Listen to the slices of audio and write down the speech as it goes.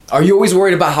Are you always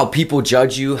worried about how people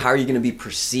judge you? How are you going to be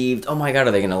perceived? Oh my God,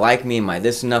 are they going to like me? Am I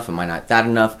this enough? Am I not that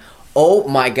enough? Oh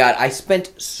my God, I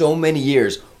spent so many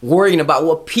years worrying about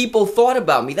what people thought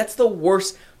about me. That's the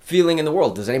worst feeling in the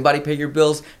world. Does anybody pay your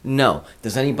bills? No.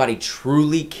 Does anybody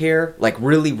truly care? Like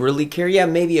really, really care? Yeah,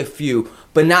 maybe a few,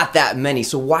 but not that many.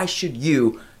 So why should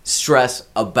you stress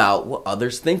about what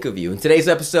others think of you? In today's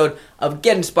episode of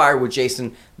Get Inspired with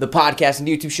Jason, the podcast and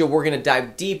YouTube show, we're going to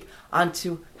dive deep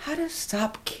onto how to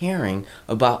stop caring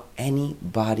about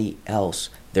anybody else,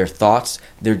 their thoughts,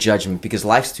 their judgment, because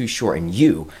life's too short and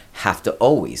you have to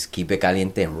always keep it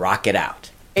caliente and rock it out.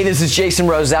 Hey, this is Jason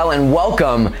Roselle and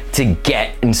welcome to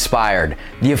Get Inspired,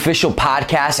 the official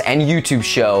podcast and YouTube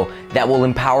show that will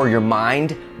empower your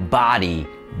mind, body,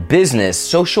 business,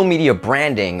 social media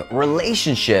branding,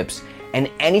 relationships, and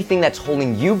anything that's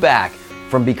holding you back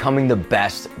from becoming the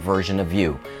best version of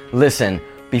you. Listen,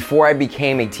 before I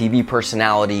became a TV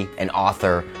personality, an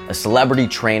author, a celebrity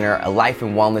trainer, a life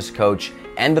and wellness coach,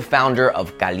 and the founder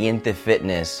of Caliente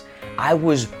Fitness, I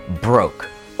was broke,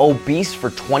 obese for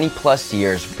 20 plus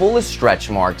years, full of stretch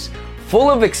marks, full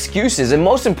of excuses, and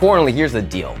most importantly, here's the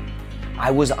deal.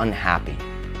 I was unhappy.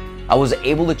 I was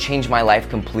able to change my life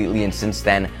completely, and since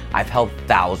then, I've helped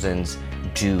thousands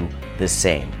do the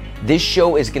same. This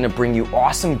show is gonna bring you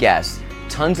awesome guests,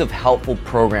 tons of helpful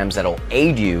programs that'll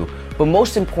aid you, but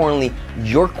most importantly,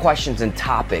 your questions and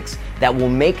topics that will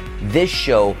make this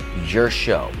show your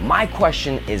show. My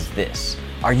question is this: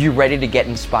 are you ready to get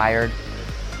inspired?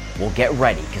 Well, get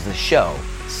ready, because the show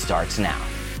starts now.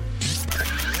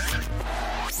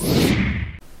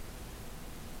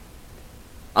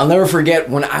 I'll never forget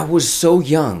when I was so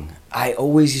young, I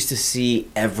always used to see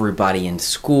everybody in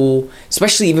school,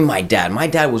 especially even my dad. My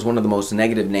dad was one of the most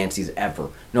negative Nancys ever.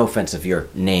 No offense if your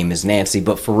name is Nancy,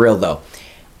 but for real though.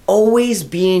 Always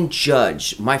being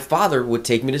judged. My father would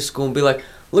take me to school and be like,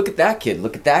 look at that kid,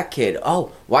 look at that kid.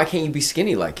 Oh, why can't you be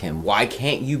skinny like him? Why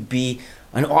can't you be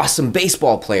an awesome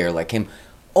baseball player like him?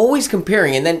 Always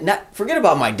comparing. And then forget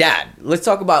about my dad. Let's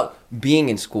talk about being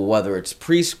in school, whether it's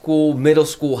preschool, middle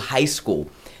school, high school.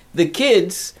 The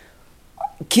kids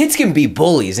can be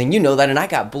bullies, and you know that, and I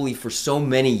got bullied for so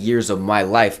many years of my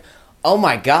life. Oh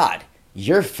my God,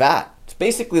 you're fat. It's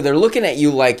basically, they're looking at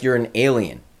you like you're an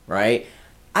alien, right?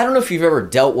 I don't know if you've ever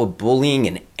dealt with bullying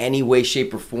in any way,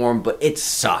 shape, or form, but it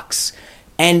sucks.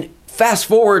 And fast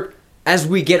forward, as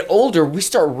we get older, we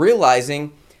start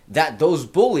realizing that those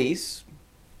bullies,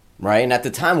 right? And at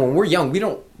the time when we're young, we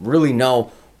don't really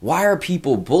know, why are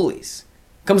people bullies?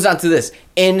 Comes down to this: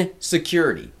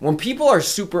 insecurity. When people are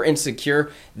super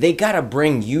insecure, they gotta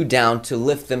bring you down to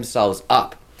lift themselves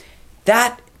up.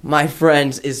 That, my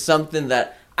friends, is something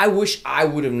that I wish I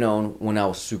would have known when I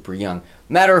was super young.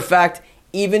 Matter of fact,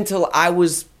 even till I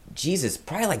was,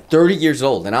 probably like 30 years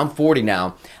old, and I'm 40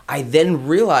 now, I then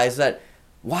realized that,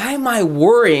 why am I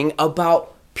worrying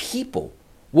about people?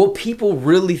 What people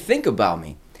really think about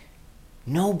me?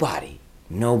 Nobody.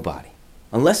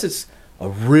 Unless it's a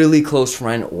really close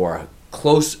friend or a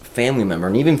close family member,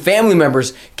 and even family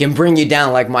members can bring you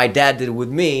down like my dad did with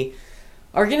me,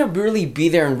 are gonna really be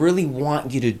there and really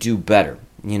want you to do better.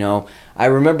 You know, I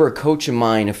remember a coach of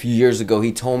mine a few years ago,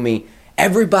 he told me,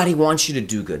 everybody wants you to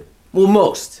do good. Well,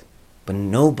 most, but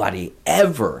nobody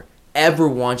ever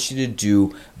wants you to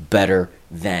do better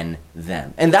than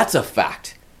them. And that's a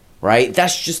fact, right?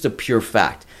 That's just a pure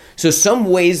fact. So some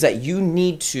ways that you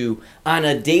need to, on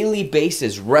a daily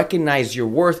basis, recognize your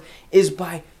worth is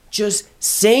by just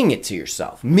saying it to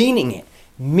yourself, meaning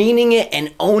it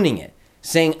and owning it.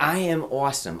 Saying, I am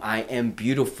awesome, I am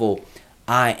beautiful,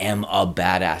 I am a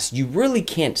badass. You really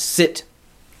can't sit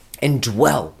and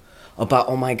dwell about,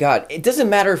 oh my God. It doesn't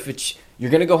matter if it's,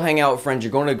 you're going to go hang out with friends,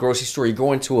 you're going to a grocery store, you're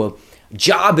going to a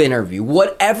job interview,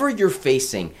 whatever you're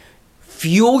facing,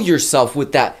 fuel yourself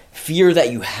with that fear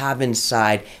that you have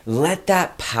inside. Let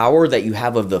that power that you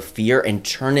have of the fear and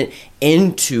turn it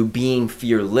into being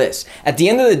fearless. At the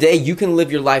end of the day, you can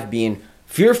live your life being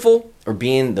fearful or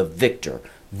being the victor.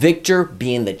 Victor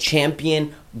being the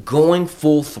champion, going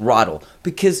full throttle.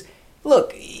 Because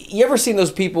look, you ever seen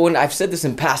those people, and I've said this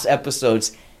in past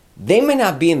episodes, they may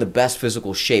not be in the best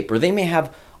physical shape, or they may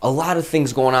have a lot of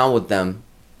things going on with them,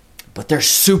 but they're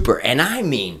super, and I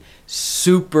mean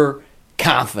super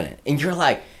confident. And you're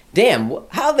like, damn,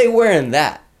 how are they wearing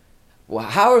that? Well,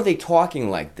 how are they talking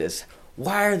like this?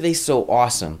 Why are they so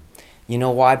awesome? You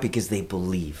know why? Because they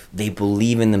believe. They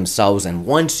believe in themselves. And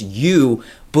once you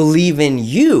believe in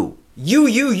you,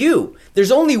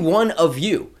 there's only one of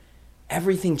you,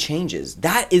 everything changes.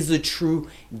 That is the true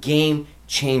game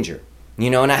changer. You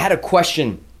know, and I had a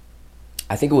question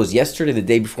I think it was yesterday, the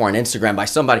day before on Instagram by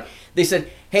somebody. They said,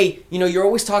 hey, you're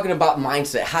always talking about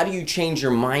mindset. How do you change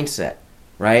your mindset,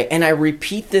 right? And I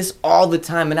repeat this all the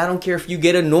time, and I don't care if you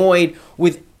get annoyed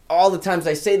with all the times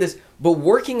I say this, but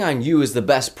working on you is the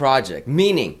best project.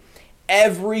 Meaning,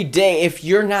 every day, if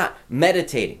you're not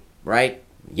meditating, right?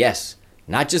 Yes,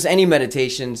 not just any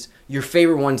meditations, your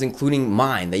favorite ones, including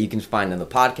mine that you can find on the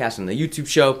podcast and the YouTube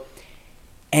show,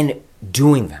 and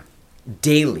doing them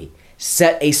daily.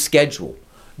 Set a schedule,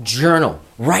 journal,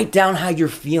 write down how you're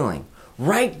feeling,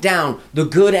 write down the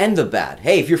good and the bad.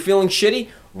 Hey, if you're feeling shitty,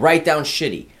 write down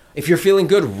shitty. If you're feeling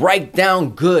good, write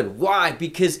down good. Why?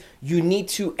 Because you need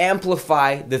to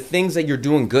amplify the things that you're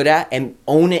doing good at and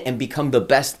own it and become the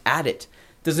best at it.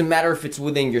 Doesn't matter if it's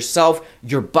within yourself,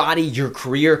 your body, your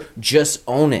career, just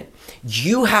own it.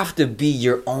 You have to be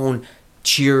your own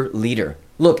cheerleader.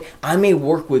 Look, I may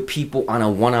work with people on a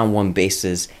one-on-one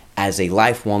basis as a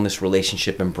life wellness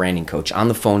relationship and branding coach on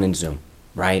the phone and Zoom,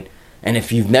 right? And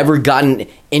if you've never gotten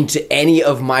into any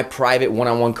of my private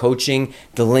one-on-one coaching,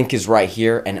 the link is right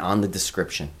here and on the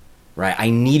description, right? I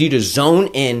need you to zone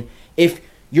in. If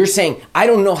you're saying, I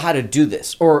don't know how to do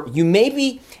this, or you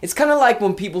maybe, it's kind of like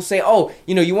when people say, oh,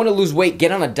 you want to lose weight,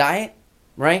 get on a diet,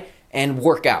 right? And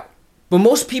work out. But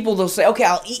most people, they'll say, okay,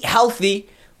 I'll eat healthy,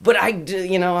 but I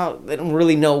don't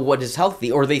really know what is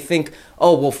healthy. Or they think,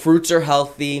 oh, well, fruits are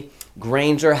healthy,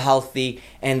 grains are healthy,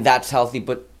 and that's healthy,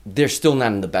 but they're still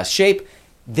not in the best shape.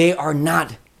 They're just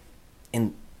not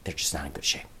in good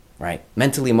shape, right?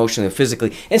 Mentally, emotionally, and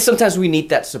physically. And sometimes we need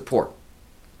that support,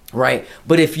 right?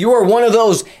 But if you're one of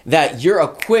those that you're a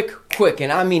quick,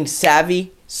 and I mean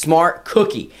savvy, smart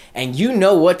cookie, and you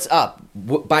know what's up,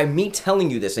 by me telling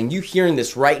you this and you hearing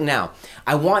this right now,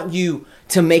 I want you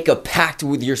to make a pact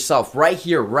with yourself right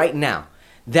here, right now,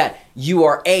 that you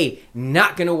are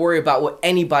not going to worry about what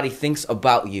anybody thinks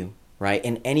about you, right,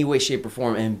 in any way, shape, or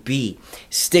form, and B,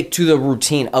 stick to the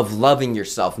routine of loving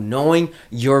yourself, knowing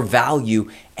your value,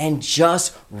 and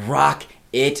just rock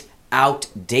it out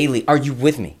daily. Are you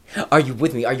with me? Are you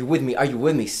with me? Are you with me? Are you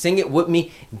with me? Sing it with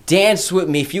me. Dance with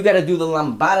me. If you got to do the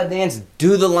lambada dance,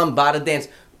 do the lambada dance.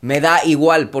 Me da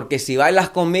igual, porque si bailas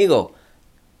conmigo,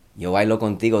 yo bailo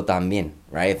contigo también,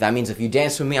 right? If that means if you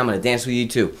dance with me, I'm going to dance with you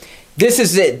too. This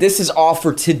is it. This is all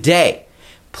for today.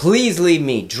 Please leave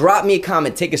me, drop me a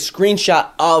comment, take a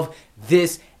screenshot of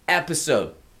this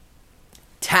episode.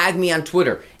 Tag me on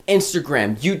Twitter,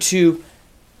 Instagram, YouTube,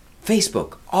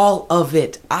 Facebook, all of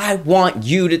it. I want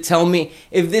you to tell me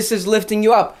if this is lifting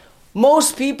you up.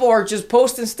 Most people are just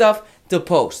posting stuff to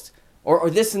post or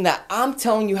this and that. I'm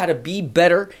telling you how to be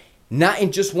better, not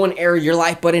in just one area of your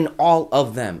life, but in all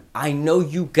of them. I know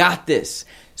you got this.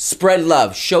 Spread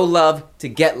love, show love to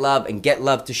get love, and get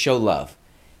love to show love.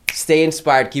 Stay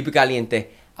inspired, keep it caliente.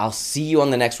 I'll see you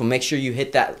on the next one. Make sure you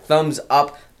hit that thumbs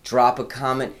up, drop a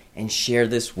comment, and share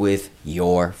this with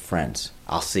your friends.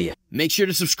 I'll see you. Make sure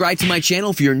to subscribe to my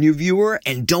channel if you're a new viewer,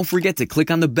 and don't forget to click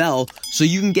on the bell so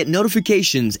you can get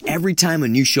notifications every time a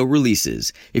new show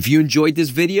releases. If you enjoyed this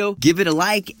video, give it a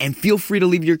like and feel free to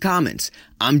leave your comments.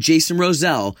 I'm Jason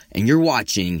Roselle, and you're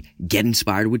watching Get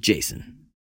Inspired with Jason.